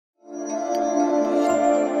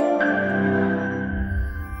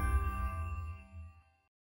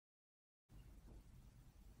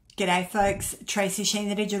G'day folks, Tracy Sheen,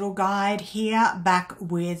 the Digital Guide here, back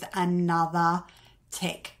with another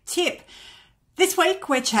tech tip. This week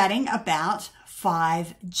we're chatting about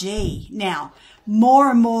 5G. Now,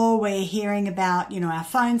 more and more we're hearing about, our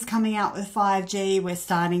phones coming out with 5G. We're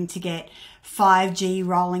starting to get 5G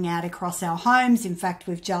rolling out across our homes. In fact,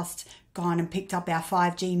 we've just gone and picked up our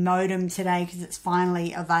 5G modem today because it's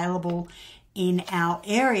finally available in our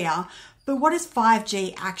area. But what does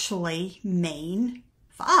 5G actually mean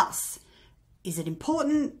for us? Is it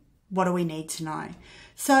important? What do we need to know?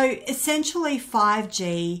 So essentially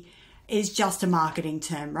 5G is just a marketing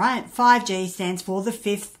term, right? 5G stands for the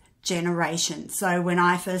fifth generation. So when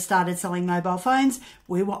I first started selling mobile phones,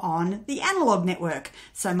 we were on the analog network.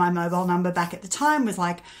 So my mobile number back at the time was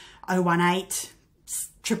like 018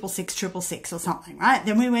 666 or something, right?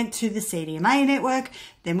 Then we went to the CDMA network,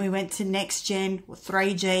 then we went to next gen or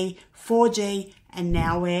 3G, 4G, and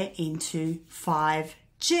now we're into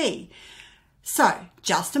 5G. So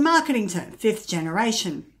just a marketing term, fifth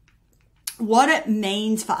generation. What it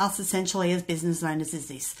means for us essentially as business owners is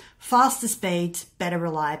this: faster speeds, better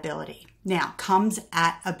reliability. Now, comes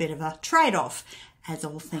at a bit of a trade-off, as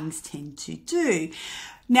all things tend to do.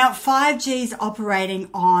 Now, 5G is operating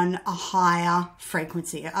on a higher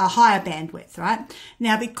frequency, a higher bandwidth, right?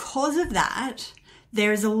 Now, because of that,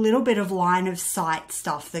 there is a little bit of line of sight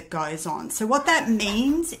stuff that goes on. So what that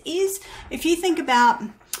means is, if you think about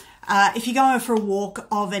if you're going for a walk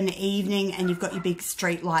of an evening and you've got your big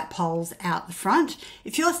street light poles out the front,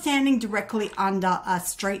 if you're standing directly under a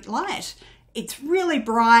street light, it's really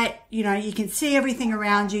bright, you can see everything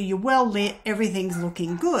around you, you're well lit, everything's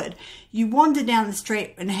looking good. You wander down the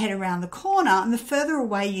street and head around the corner, and the further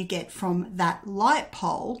away you get from that light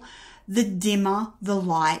pole, the dimmer the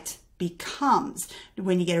light becomes.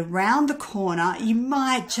 When you get around the corner, you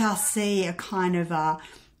might just see a kind of a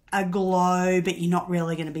glow, but you're not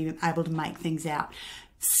really going to be able to make things out.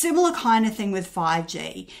 Similar kind of thing with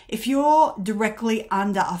 5G. If you're directly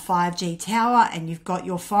under a 5G tower and you've got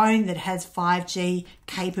your phone that has 5G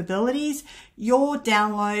capabilities, your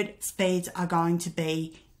download speeds are going to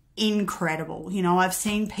be incredible. I've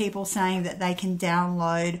seen people saying that they can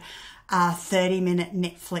download a 30-minute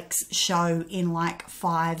Netflix show in like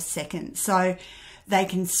 5 seconds. So they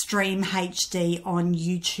can stream HD on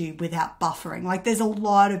YouTube without buffering. Like, there's a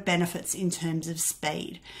lot of benefits in terms of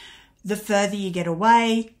speed. The further you get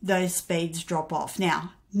away, those speeds drop off.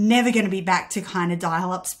 Now, never going to be back to kind of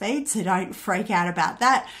dial-up speed, so don't freak out about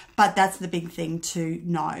that, but that's the big thing to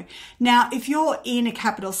know. Now, if you're in a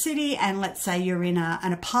capital city and let's say you're in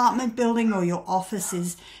an apartment building or your office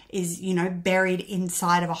is buried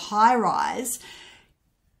inside of a high-rise,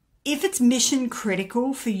 if it's mission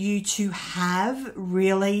critical for you to have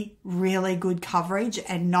really, really good coverage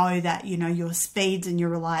and know that, your speeds and your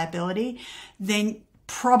reliability, then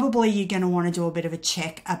probably you're going to want to do a bit of a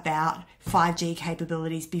check about 5G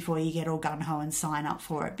capabilities before you get all gung-ho and sign up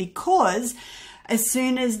for it. Because as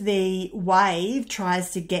soon as the wave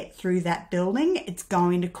tries to get through that building, it's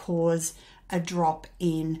going to cause a drop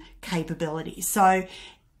in capability. So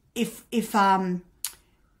if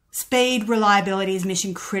speed, reliability is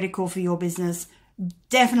mission critical for your business,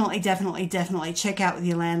 definitely check out with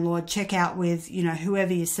your landlord, check out with,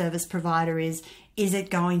 whoever your service provider is. Is it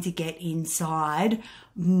going to get inside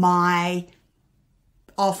my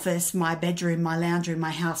office, my bedroom, my lounge room,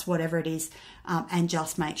 my house, whatever it is, and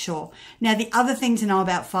just make sure. Now, the other thing to know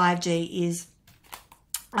about 5G is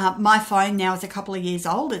my phone now is a couple of years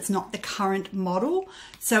old. It's not the current model,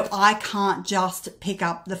 so I can't just pick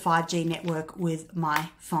up the 5G network with my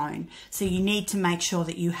phone. So you need to make sure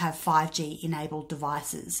that you have 5G enabled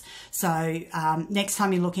devices. So next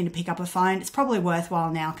time you're looking to pick up a phone, it's probably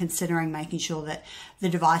worthwhile now considering making sure that the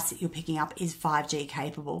device that you're picking up is 5G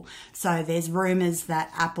capable. So there's rumors that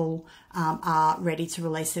Apple are ready to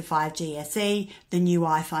release their 5G SE. The new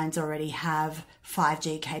iPhones already have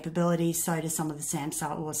 5G capabilities, so do some of the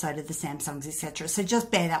Samsung, or so do the Samsungs, etc. So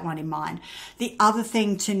just bear that one in mind. The other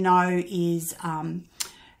thing to know is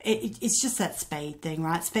it's just that speed thing,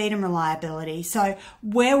 right? Speed and reliability. So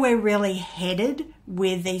where we're really headed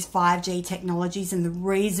with these 5G technologies, and the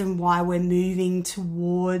reason why we're moving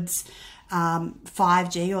towards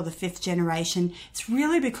 5G or the fifth generation, it's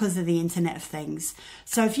really because of the Internet of Things.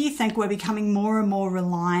 So if you think we're becoming more and more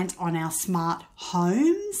reliant on our smart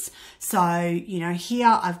homes, so,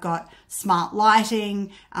 here I've got smart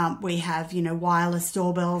lighting, we have, wireless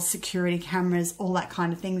doorbells, security cameras, all that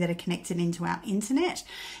kind of thing that are connected into our internet.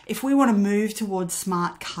 If we want to move towards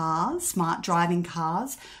smart cars, smart driving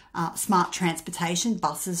cars, smart transportation,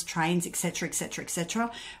 buses, trains,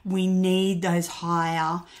 etc., we need those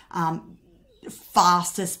higher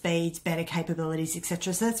faster speeds, better capabilities,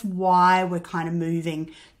 etc. So that's why we're kind of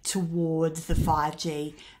moving towards the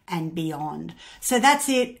 5G and beyond. So that's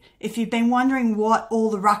it. If you've been wondering what all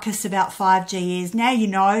the ruckus about 5G is, now you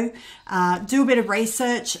know. Do a bit of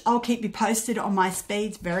research. I'll keep you posted on my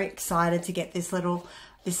speeds. Very excited to get this little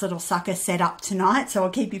sucker set up tonight. So I'll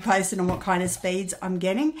keep you posted on what kind of speeds I'm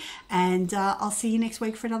getting. And I'll see you next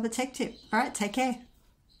week for another tech tip. All right, take care.